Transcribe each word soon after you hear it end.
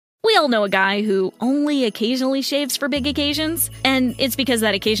all know a guy who only occasionally shaves for big occasions, and it's because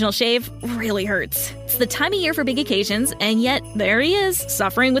that occasional shave really hurts. It's the time of year for big occasions, and yet there he is,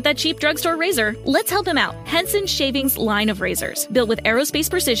 suffering with that cheap drugstore razor. Let's help him out. Henson Shaving's line of razors, built with aerospace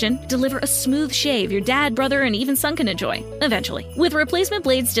precision, deliver a smooth shave your dad, brother, and even son can enjoy, eventually. With replacement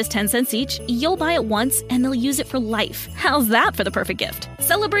blades just 10 cents each, you'll buy it once, and they'll use it for life. How's that for the perfect gift?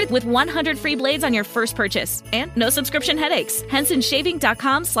 Celebrate with 100 free blades on your first purchase, and no subscription headaches.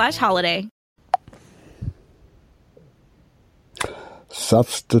 HensonShaving.com/holiday.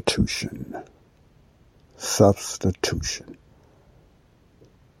 Substitution.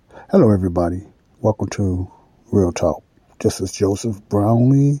 Hello, everybody. Welcome to Real Talk. This is Joseph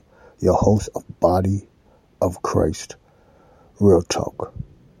Brownlee, your host of Body of Christ Real Talk.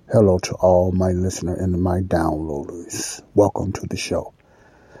 Hello to all my listeners and my downloaders. Welcome to the show.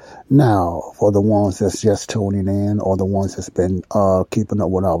 Now, for the ones that's just tuning in or the ones that's been keeping up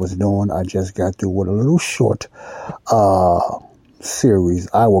what I was doing, I just got through with a little short series.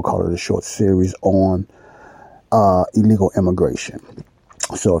 I will call it a short series on illegal immigration.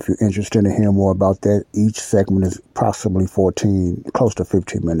 So if you're interested in hearing more about that, each segment is approximately 14, close to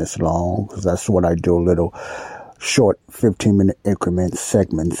 15 minutes long, because that's what I do, little short 15-minute increment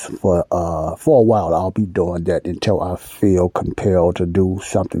segments for a while. I'll be doing that until I feel compelled to do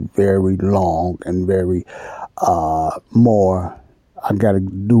something very long and very more. I got to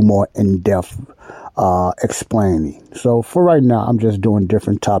do more in-depth explaining. So for right now, I'm just doing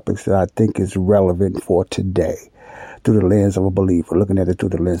different topics that I think is relevant for today through the lens of a believer, looking at it through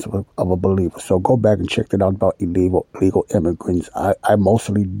the lens of a believer. So go back and check that out about illegal immigrants. I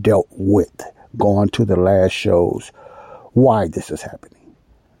mostly dealt with, going to the last shows, why this is happening.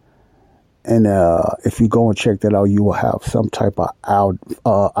 And if you go and check that out, you will have some type of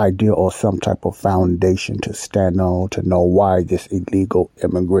idea or some type of foundation to stand on to know why this illegal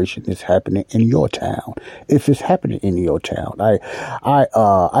immigration is happening in your town. If it's happening in your town,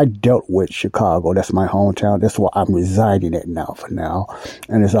 I dealt with Chicago. That's my hometown. That's where I'm residing at now for now.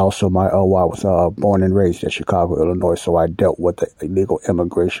 And it's also I was born and raised in Chicago, Illinois. So I dealt with the illegal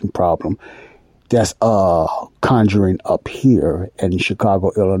immigration problem that's conjuring up here in Chicago,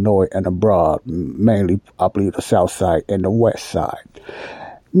 Illinois, and abroad, mainly, I believe, the south side and the west side.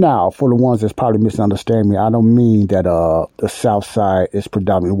 Now, for the ones that's probably misunderstand me, I don't mean that the south side is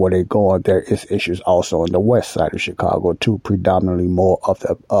predominantly where they go. There is issues also in the west side of Chicago, too, predominantly more of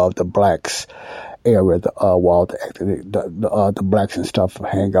the blacks area, while the blacks and stuff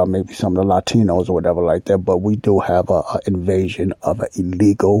hang out, maybe some of the Latinos or whatever like that. But we do have an invasion of an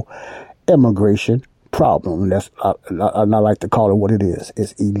illegal immigration problem. That's I like to call it what it is.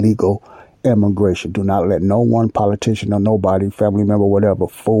 It's illegal immigration. Do not let no one politician or nobody, family member, whatever,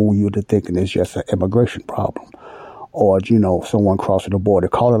 fool you to thinking it's just an immigration problem, or someone crossing the border.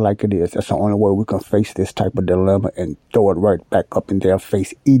 Call it like it is. That's the only way we can face this type of dilemma and throw it right back up in their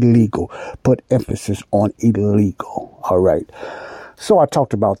face. Illegal. Put emphasis on illegal. All right. So I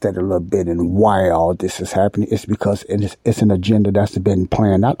talked about that a little bit and why all this is happening. It's because it's an agenda that's been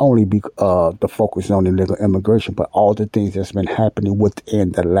planned, not only the focus on illegal immigration, but all the things that's been happening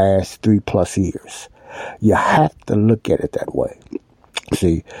within the last 3+ years. You have to look at it that way.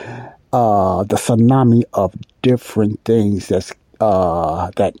 See, the tsunami of different things that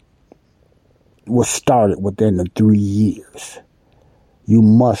was started within the 3 years. You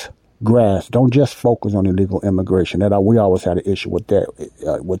must grasp. Don't just focus on illegal immigration. We always had an issue with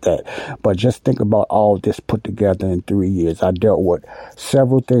that. But just think about all this put together in 3 years. I dealt with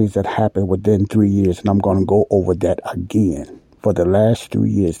several things that happened within 3 years, and I'm going to go over that again. For the last 3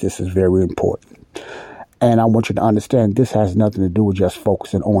 years, this is very important. And I want you to understand this has nothing to do with just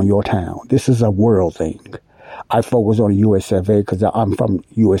focusing on your town. This is a world thing. I focus on the US of A because I'm from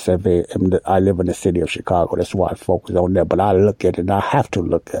US of A and I live in the city of Chicago. That's why I focus on that. But I look at it, and I have to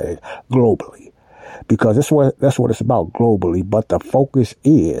look at it globally, because that's what it's about, globally. But the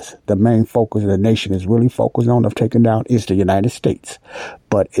main focus of the nation is really focused on of taking down is the United States.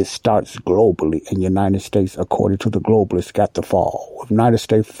 But it starts globally, and United States, according to the globalists, got to fall. If United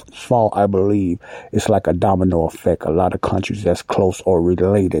States fall, I believe it's like a domino effect. A lot of countries that's close or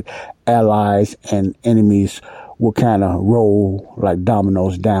related, allies and enemies, will kind of roll like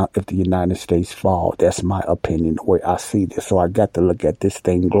dominoes down if the United States fall. That's my opinion, the way I see this. So I got to look at this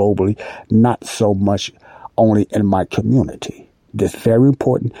thing globally, not so much only in my community. It's very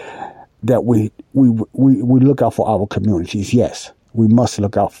important that we look out for our communities. Yes, we must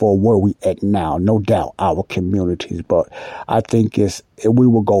look out for where we at now, no doubt, our communities. But I think we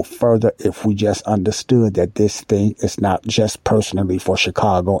will go further if we just understood that this thing is not just personally for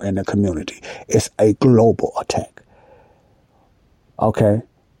Chicago and the community. It's a global attack. Okay?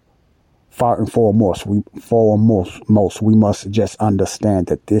 foremost, we must just understand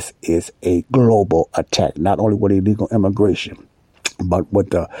that this is a global attack, not only with illegal immigration, but with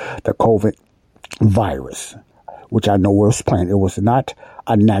the COVID virus, which I know was planned. It was not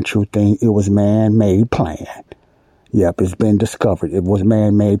a natural thing. It was man-made plan. Yep, it's been discovered. It was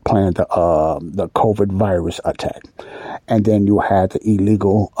man-made plan, the COVID virus attack. And then you had the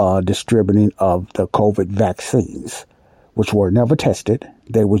illegal distributing of the COVID vaccines, which were never tested.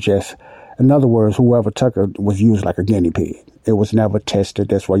 They were just, in other words, whoever took it was used like a guinea pig. It was never tested.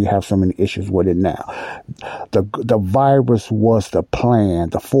 That's why you have so many issues with it now. The virus was the plan,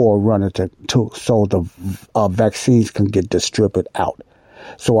 the forerunner so the vaccines can get distributed out.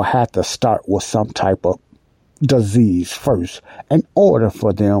 So I had to start with some type of disease first in order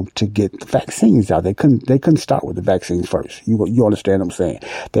for them to get the vaccines out. They couldn't start with the vaccines first. You understand what I'm saying?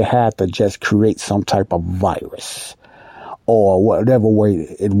 They had to just create some type of virus or whatever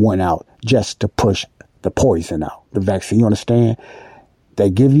way it went out just to push the poison out, the vaccine. You understand? They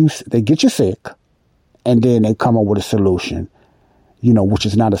get you sick, and then they come up with a solution, which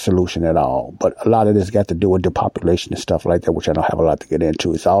is not a solution at all. But a lot of this got to do with depopulation and stuff like that, which I don't have a lot to get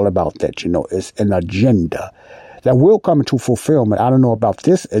into. It's all about that, it's an agenda that will come into fulfillment. I don't know about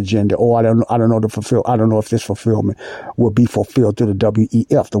this agenda, or I don't know if this fulfillment will be fulfilled through the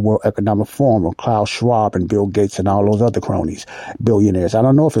WEF, the World Economic Forum, or Klaus Schwab and Bill Gates and all those other cronies, billionaires. I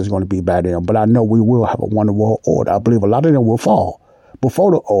don't know if it's going to be by them, but I know we will have a one world order. I believe a lot of them will fall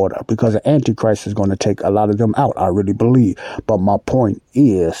before the order because the Antichrist is going to take a lot of them out. I really believe. But my point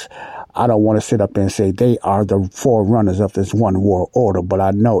is, I don't want to sit up and say they are the forerunners of this one world order, but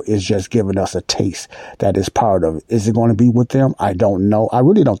I know it's just giving us a taste that is part of it. Is it going to be with them? I don't know. I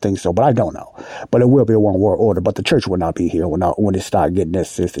really don't think so, but I don't know. But it will be a one world order, but the church will not be here when it start getting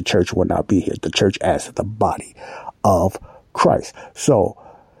this. The church will not be here. The church as the body of Christ. So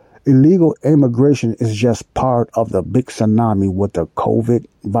illegal immigration is just part of the big tsunami with the COVID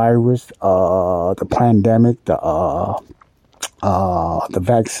virus, the pandemic, the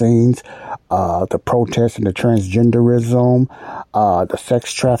vaccines, the protests and the transgenderism, the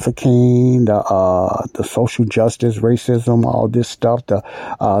sex trafficking, the social justice, racism, all this stuff,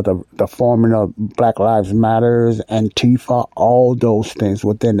 the forming of Black Lives Matters, Antifa, all those things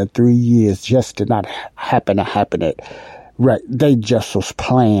within the 3 years just did not happen at right. They just was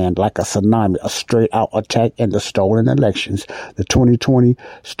planned like a tsunami, a straight out attack, and the stolen elections, the 2020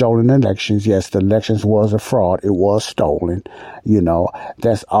 stolen elections. Yes, the elections was a fraud. It was stolen.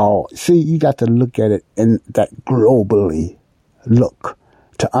 That's all. See, you got to look at it in that globally look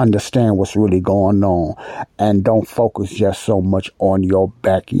to understand what's really going on, and don't focus just so much on your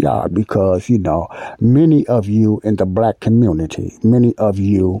backyard, because, many of you in the black community, many of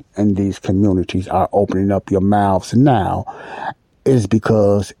you in these communities are opening up your mouths now is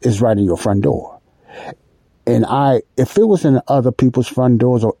because it's right in your front door. And if it was in other people's front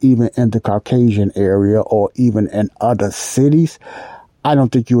doors, or even in the Caucasian area, or even in other cities, I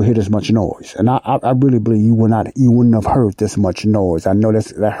don't think you would hear this much noise. And I really believe you wouldn't have heard this much noise. I know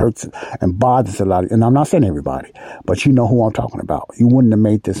that hurts and bothers a lot. And I'm not saying everybody, but you know who I'm talking about. You wouldn't have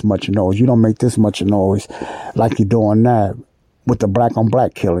made this much noise. You don't make this much noise like you're doing now with the black on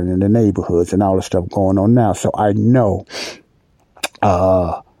black killing in the neighborhoods and all the stuff going on now. So I know,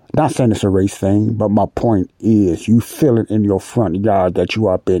 not saying it's a race thing, but my point is you feel it in your front yard that you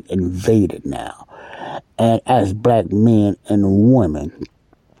are being invaded now. And as black men and women,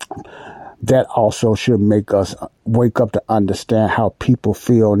 that also should make us wake up to understand how people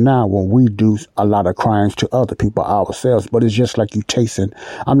feel now when we do a lot of crimes to other people ourselves. But it's just like you tasting.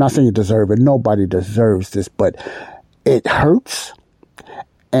 I'm not saying you deserve it. Nobody deserves this, but it hurts.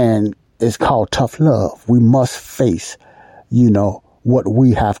 And it's called tough love. We must face, what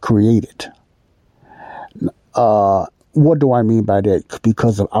we have created. What do I mean by that?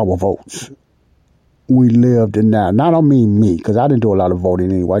 Because of our votes. We lived in that. And I don't mean me, because I didn't do a lot of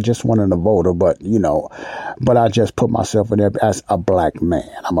voting anyway. I just wasn't a voter, but I just put myself in there as a black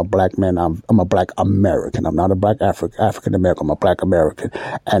man. I'm a black man. I'm a black American. I'm not a black African American. I'm a black American.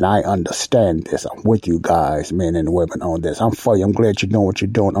 And I understand this. I'm with you guys, men and women, on this. I'm for you. I'm glad you're doing what you're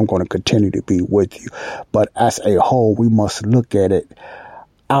doing. I'm going to continue to be with you. But as a whole, we must look at it,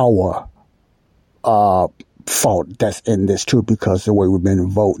 our fault that's in this too, because the way we've been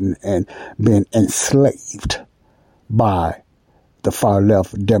voting and been enslaved by the far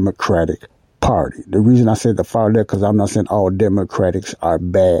left Democratic Party. The reason I say the far left, because I'm not saying all Democrats are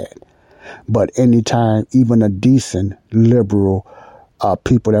bad, but anytime even a decent liberal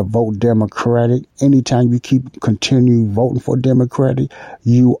people that vote Democratic, anytime you continue voting for Democratic,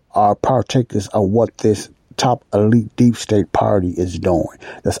 you are partakers of what this top elite deep state party is doing.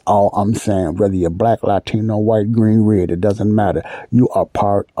 That's all I'm saying. Whether you're black, Latino, white, green, red, it doesn't matter. You are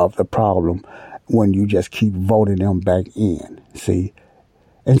part of the problem when you just keep voting them back in. See?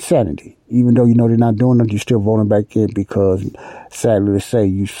 Insanity. Even though you know they're not doing it, you're still voting back in because, sadly to say,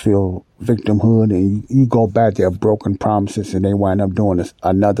 you feel victimhood and you go back their broken promises and they wind up doing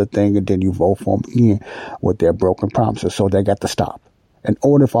another thing and then you vote for them again with their broken promises. So they got to stop. In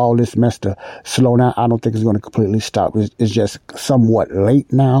order for all this mess to slow down, I don't think it's going to completely stop. It's just somewhat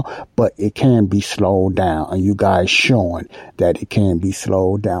late now, but it can be slowed down. And you guys showing that it can be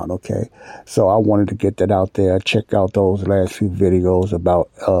slowed down, okay? So I wanted to get that out there. Check out those last few videos about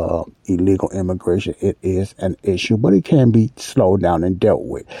illegal immigration. It is an issue, but it can be slowed down and dealt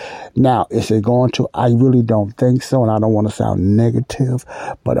with. Now, is it going to? I really don't think so, and I don't want to sound negative,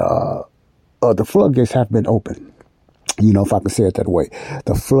 but the floodgates have been open. You know, if I can say it that way,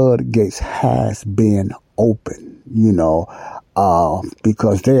 the floodgates has been open, you know,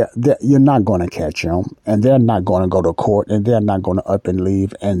 because you're not going to catch them and they're not going to go to court and they're not going to up and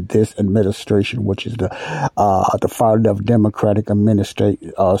leave. And this administration, which is the far left Democratic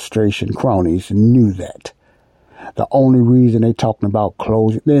administration cronies, knew that. The only reason they're talking about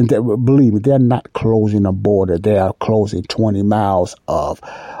closing, believe me, they're not closing the border. They are closing 20 miles of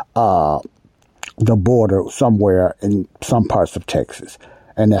the border somewhere in some parts of Texas.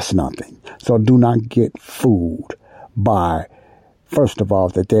 And that's nothing. So do not get fooled by, first of all,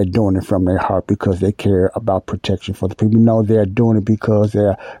 that they're doing it from their heart because they care about protection for the people. No, they're doing it because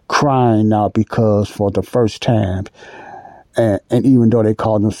they're crying now because for the first time, and even though they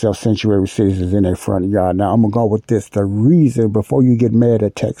call themselves sanctuary cities in their front yard. Now, I'm going to go with this. The reason, before you get mad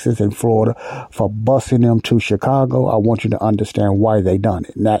at Texas and Florida for busing them to Chicago, I want you to understand why they done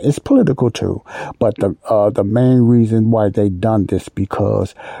it. Now, it's political too, but the main reason why they done this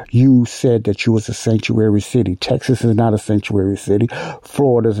because you said that you was a sanctuary city. Texas is not a sanctuary city.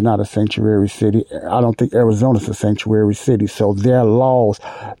 Florida is not a sanctuary city. I don't think Arizona's a sanctuary city. So their laws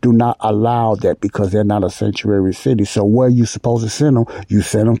do not allow that because they're not a sanctuary city. So where you supposed to send them, you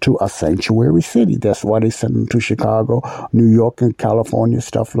send them to a sanctuary city. That's why they send them to Chicago, New York, and California,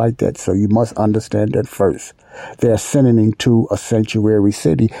 stuff like that. So you must understand that first. They're sending them to a sanctuary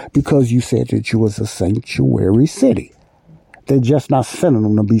city because you said that you was a sanctuary city. They're just not sending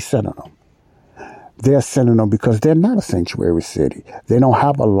them to be sending them. They're sending them because they're not a sanctuary city. They don't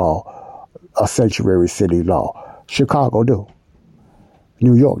have a law, a sanctuary city law. Chicago do.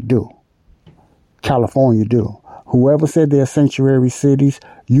 New York do. California do. Whoever said they're sanctuary cities,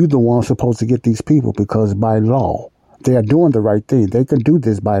 you the one supposed to get these people because by law, they are doing the right thing. They can do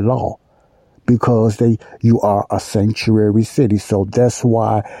this by law because you are a sanctuary city. So that's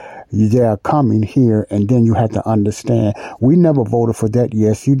why they're coming here. And then you have to understand, we never voted for that.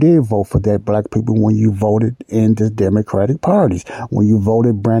 Yes, you did vote for that, black people, when you voted in the Democratic parties. When you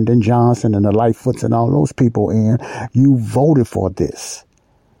voted Brandon Johnson and the Lightfoots and all those people in, you voted for this.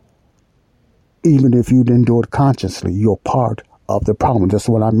 Even if you didn't do it consciously, you're part of the problem. That's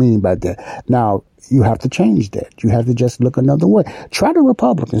what I mean by that. Now, you have to change that. You have to just look another way. Try the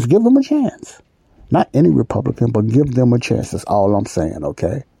Republicans. Give them a chance. Not any Republican, but give them a chance. That's all I'm saying,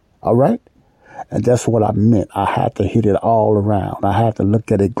 okay? All right? And that's what I meant. I had to hit it all around. I had to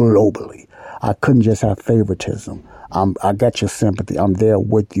look at it globally. I couldn't just have favoritism. I got your sympathy. I'm there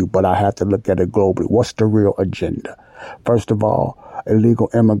with you, but I have to look at it globally. What's the real agenda? First of all, illegal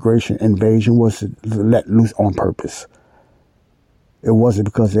immigration invasion was let loose on purpose. It wasn't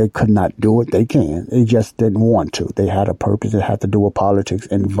because they could not do it. They can. They just didn't want to. They had a purpose. It had to do with politics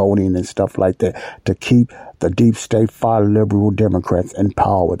and voting and stuff like that to keep the deep state, far liberal Democrats in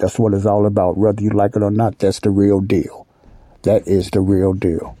power. That's what it's all about. Whether you like it or not, that's the real deal. That is the real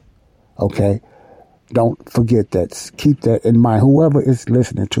deal. Okay? Don't forget that. Keep that in mind. Whoever is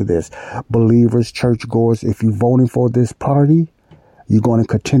listening to this, believers, churchgoers, if you're voting for this party, you're going to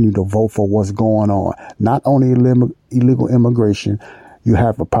continue to vote for what's going on. Not only illegal immigration, you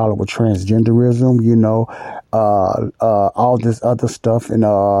have a problem with transgenderism, you know, all this other stuff, and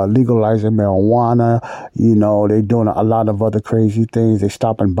legalizing marijuana. You know, they're doing a lot of other crazy things. They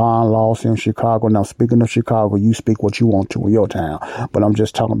stopping bond laws in Chicago. Now, speaking of Chicago, you speak what you want to in your town, but I'm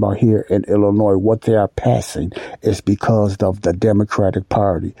just talking about here in Illinois. What they are passing is because of the Democratic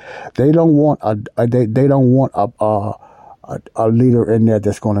Party. They don't want a leader in there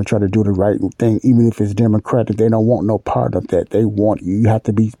that's going to try to do the right thing, even if it's Democratic. They don't want no part of that. They want you have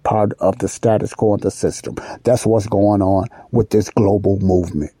to be part of the status quo and the system. That's what's going on with this global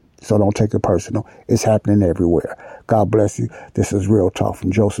movement. So don't take it personal. It's happening everywhere. God bless you. This is Real Talk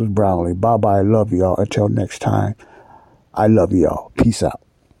from Joseph Brownlee. Bye-bye. I love y'all. Until next time, I love y'all. Peace out.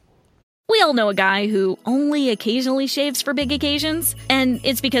 We all know a guy who only occasionally shaves for big occasions, and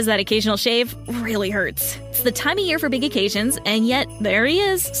it's because that occasional shave really hurts. It's the time of year for big occasions, and yet there he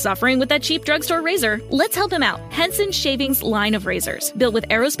is, suffering with that cheap drugstore razor. Let's help him out. Henson Shaving's line of razors, built with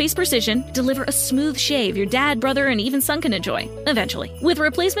aerospace precision, deliver a smooth shave your dad, brother, and even son can enjoy, eventually. With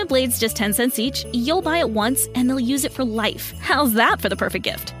replacement blades just 10 cents each, you'll buy it once and they'll use it for life. How's that for the perfect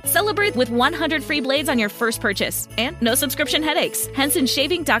gift? Celebrate with 100 free blades on your first purchase, and no subscription headaches.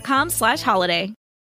 HensonShaving.com/holiday.